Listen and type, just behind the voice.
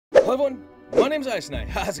Hello everyone, my name's Icini.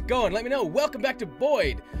 How's it going? Let me know. Welcome back to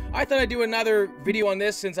Boid. I thought I'd do another video on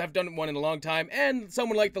this since I've done one in a long time and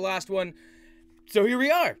someone liked the last one. So here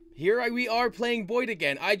we are. We are playing Boid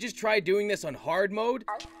again. I just tried doing this on hard mode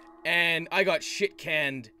and I got shit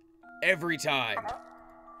canned every time.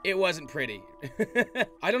 It wasn't pretty.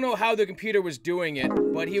 I don't know how the computer was doing it,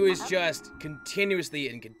 but he was just continuously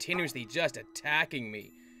just attacking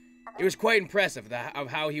me. It was quite impressive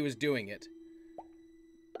of how he was doing it.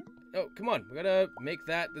 Oh, come on. We gotta make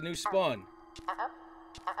that the new spawn.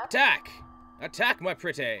 Attack! Attack, my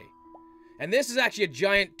pretty! And this is actually a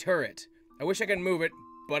giant turret. I wish I could move it,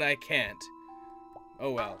 but I can't.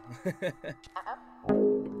 Oh well.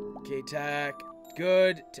 Okay, attack.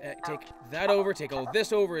 Good. Take that over. Take all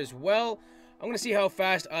this over as well. I'm gonna see how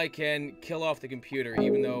fast I can kill off the computer,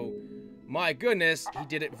 even though, my goodness, he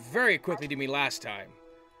did it very quickly to me last time.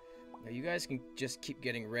 Now you guys can just keep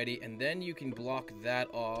getting ready, and then you can block that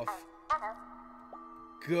off.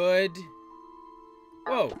 Good.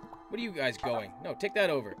 Whoa, what are you guys going? No, take that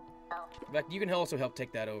over. In fact, you can also help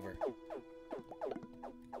take that over.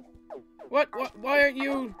 What? Why aren't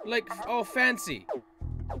you, like, all fancy?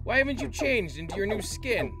 Why haven't you changed into your new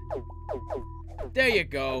skin? There you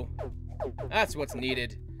go. That's what's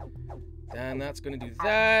needed. Then that's gonna do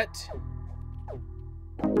that.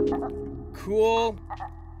 Cool.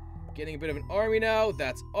 Getting a bit of an army now.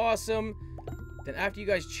 That's awesome. Then after you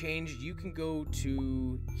guys change, you can go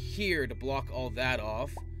to here to block all that off.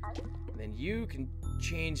 And then you can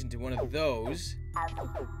change into one of those.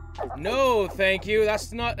 No, thank you.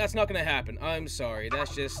 That's not gonna happen. I'm sorry.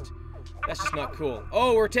 That's just not cool.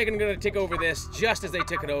 Oh, we're gonna take over this just as they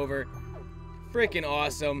took it over. Freaking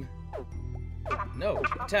awesome. No,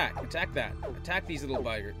 attack that. Attack these little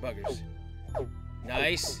buggers.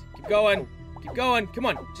 Nice. Keep going. Keep going. Come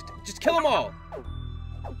on. Just kill them all.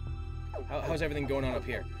 How's everything going on up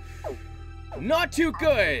here? Not too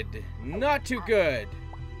good. Not too good.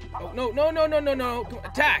 Oh, no. Come on,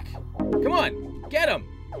 attack. Come on. Get him.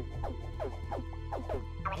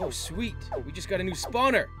 Oh, sweet. We just got a new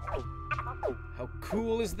spawner. How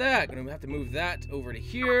cool is that? Gonna have to move that over to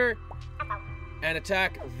here and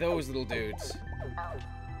attack those little dudes.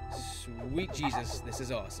 Sweet Jesus, this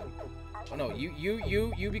is awesome. Oh no,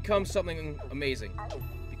 you become something amazing.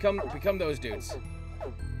 Become those dudes.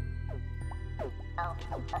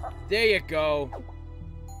 There you go.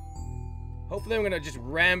 Hopefully I'm gonna just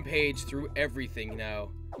rampage through everything now.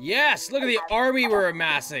 Yes, look at the army we're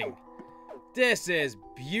amassing. This is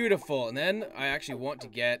beautiful. And then I actually want to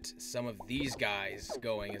get some of these guys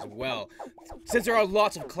going as well, since there are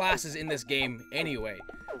lots of classes in this game anyway.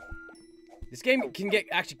 This game can get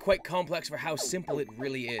actually quite complex for how simple it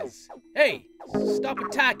really is. Hey, stop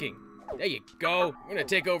attacking. There you go. I'm gonna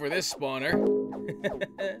take over this spawner.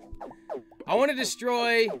 I want to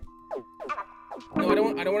destroy... No, I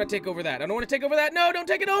don't want to take over that. I don't want to take over that. No, don't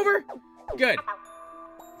take it over. Good.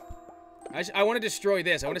 I want to destroy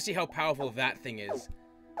this. I want to see how powerful that thing is.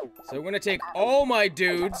 So we're gonna take all my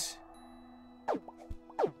dudes,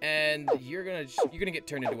 and you're gonna get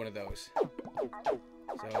turned into one of those.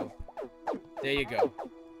 So there you go.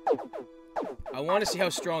 I want to see how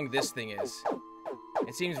strong this thing is.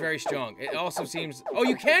 It seems very strong. It also seems... Oh,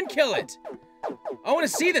 you can kill it! I want to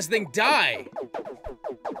see this thing die!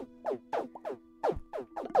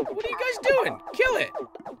 What are you guys doing? Kill it!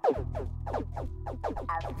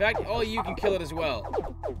 In fact, all you can kill it as well.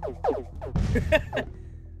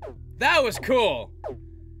 That was cool!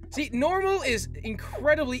 See, normal is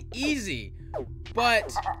incredibly easy,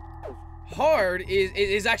 but hard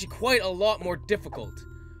is actually quite a lot more difficult.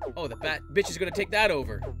 Oh, the bitch is gonna take that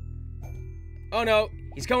over. Oh no,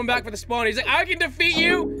 he's coming back for the spawn. He's like, I can defeat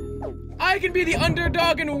you! I can be the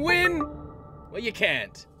underdog and win! Well, you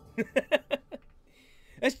can't.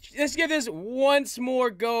 Let's give this once more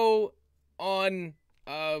go on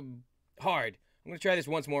hard. I'm gonna try this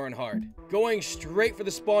once more on hard. Going straight for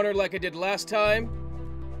the spawner like I did last time.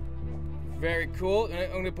 Very cool. And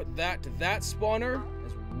I'm gonna put that to that spawner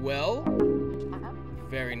as well.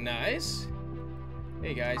 Very nice.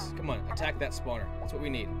 Hey guys, come on, attack that spawner. That's what we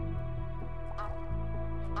need.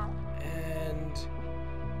 And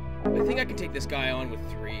I think I can take this guy on with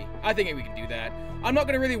 3. I think we can do that. I'm not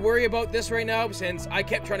gonna really worry about this right now since I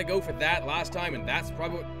kept trying to go for that last time, and that's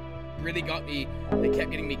probably what really got me. They kept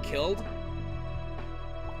getting me killed.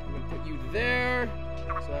 I'm gonna put you there,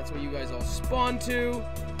 so that's where you guys all spawn to.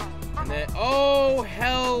 And then, oh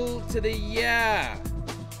hell to the yeah.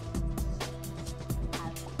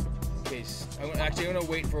 Okay, I'm gonna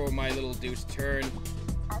wait for my little dude's turn.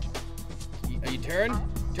 Are you turned?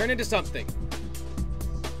 Turn into something.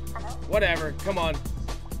 Whatever, come on.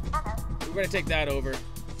 We're gonna take that over.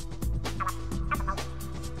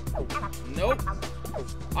 Nope.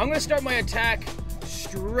 I'm gonna start my attack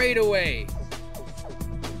straight away.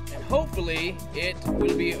 And hopefully it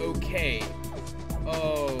will be okay.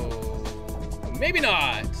 Oh, maybe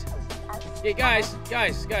not. Hey, guys. You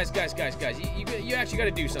actually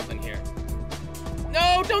gotta do something here.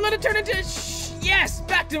 No, don't let it turn into... Yes,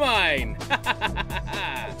 back to mine.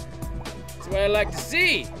 That's what I like to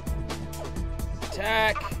see.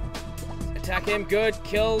 Attack him, good,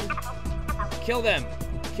 kill them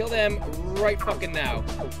right fucking now.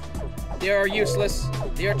 They are useless,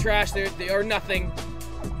 they are trash, they are nothing.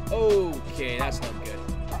 Okay, that's not good.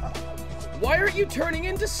 Why aren't you turning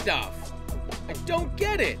into stuff? I don't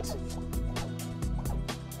get it.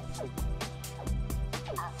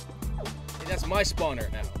 Hey, that's my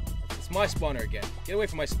spawner now. It's my spawner again. Get away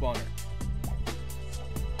from my spawner.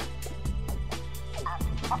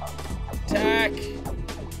 Attack.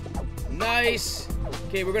 Nice.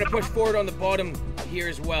 Okay, we're gonna push forward on the bottom here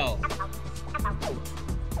as well.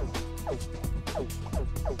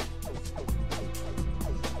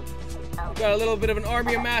 We've got a little bit of an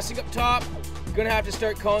army amassing up top. Gonna have to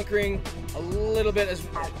start conquering a little bit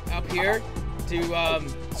up here to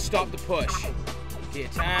stop the push. Okay,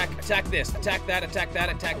 attack this, attack that, attack that,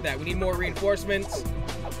 attack that. We need more reinforcements.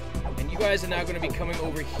 And you guys are now gonna be coming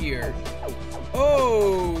over here.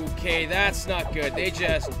 Okay, that's not good. They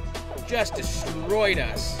just destroyed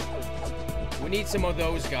us. We need some of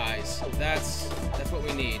those guys. That's what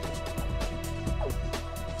we need.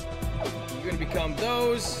 You're gonna become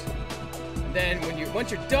those. And then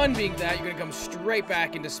once you're done being that, you're gonna come straight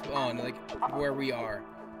back into spawn, like where we are.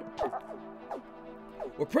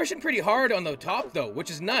 We're pushing pretty hard on the top though, which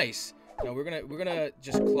is nice. No, we're gonna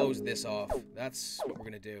just close this off. That's what we're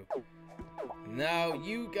gonna do. Now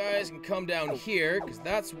you guys can come down here, because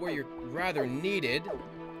that's where you're rather needed.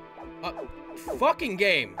 Fucking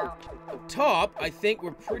game. Up top, I think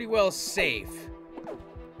we're pretty well safe.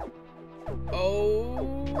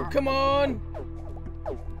 Oh, come on.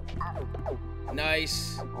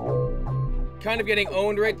 Nice. Kind of getting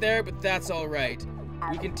owned right there, but that's alright.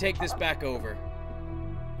 We can take this back over.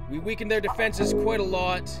 We weakened their defenses quite a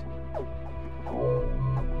lot.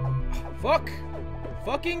 Fuck.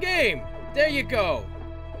 Fucking game. There you go.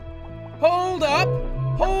 Hold up.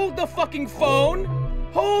 Hold the fucking phone.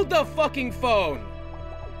 Hold the fucking phone.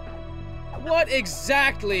 What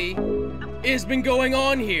exactly has been going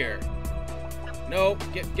on here? No,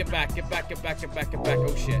 get back.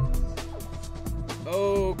 Oh shit.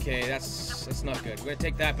 Okay, that's not good. We're gonna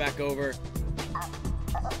take that back over.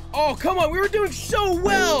 Oh, come on, we were doing so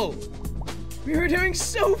well! We were doing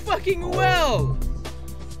so fucking well!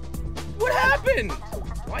 What happened?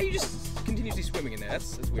 Why are you just continuously swimming in there?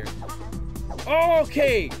 That's weird.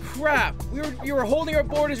 Okay, crap. We were holding our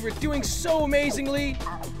borders, we were doing so amazingly,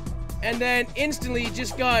 and then instantly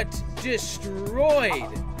just got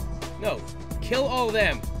destroyed. No, kill all of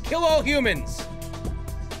them. Kill all humans.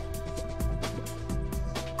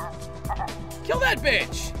 Kill that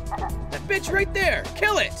bitch! That bitch right there!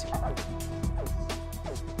 Kill it!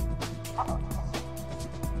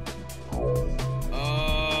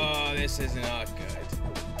 Oh, this is not good.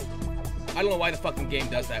 I don't know why the fucking game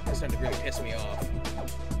does that, but it's starting to really piss me off.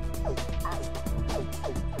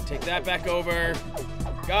 Take that back over.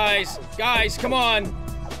 Guys, come on!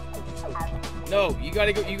 No, you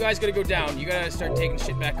guys gotta go down. You gotta start taking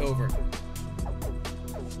shit back over.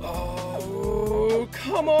 Oh,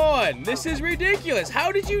 come on! This is ridiculous!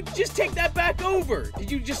 How did you just take that back over? Did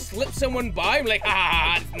you just slip someone by? I'm like,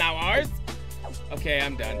 ah, it's now ours? Okay,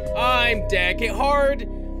 I'm done. I'm dead. Okay, hard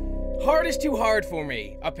is too hard for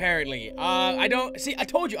me, apparently. I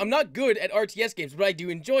told you, I'm not good at RTS games, but I do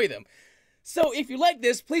enjoy them. So, if you like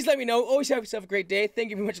this, please let me know. Always have yourself a great day. Thank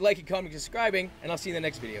you very much for liking, commenting, subscribing, and I'll see you in the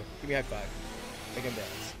next video. Give me a high five. Make them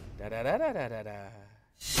dance. Da-da-da-da-da-da-da.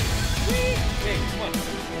 Hey, come on.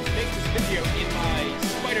 Let's make this video in my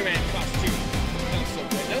Spider-Man costume. That looks so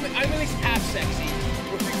good. I'm at least half sexy.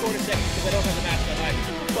 Or 3/4 sexy because I don't have the mask on either.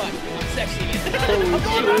 But I'm sexy in it. I'm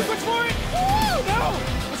going backwards for it! Woo! No!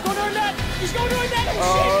 Let's go doing that! He's going doing that!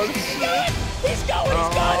 Oh, shit! He's going!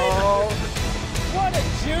 He's got it! What a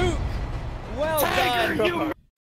juke! Well done!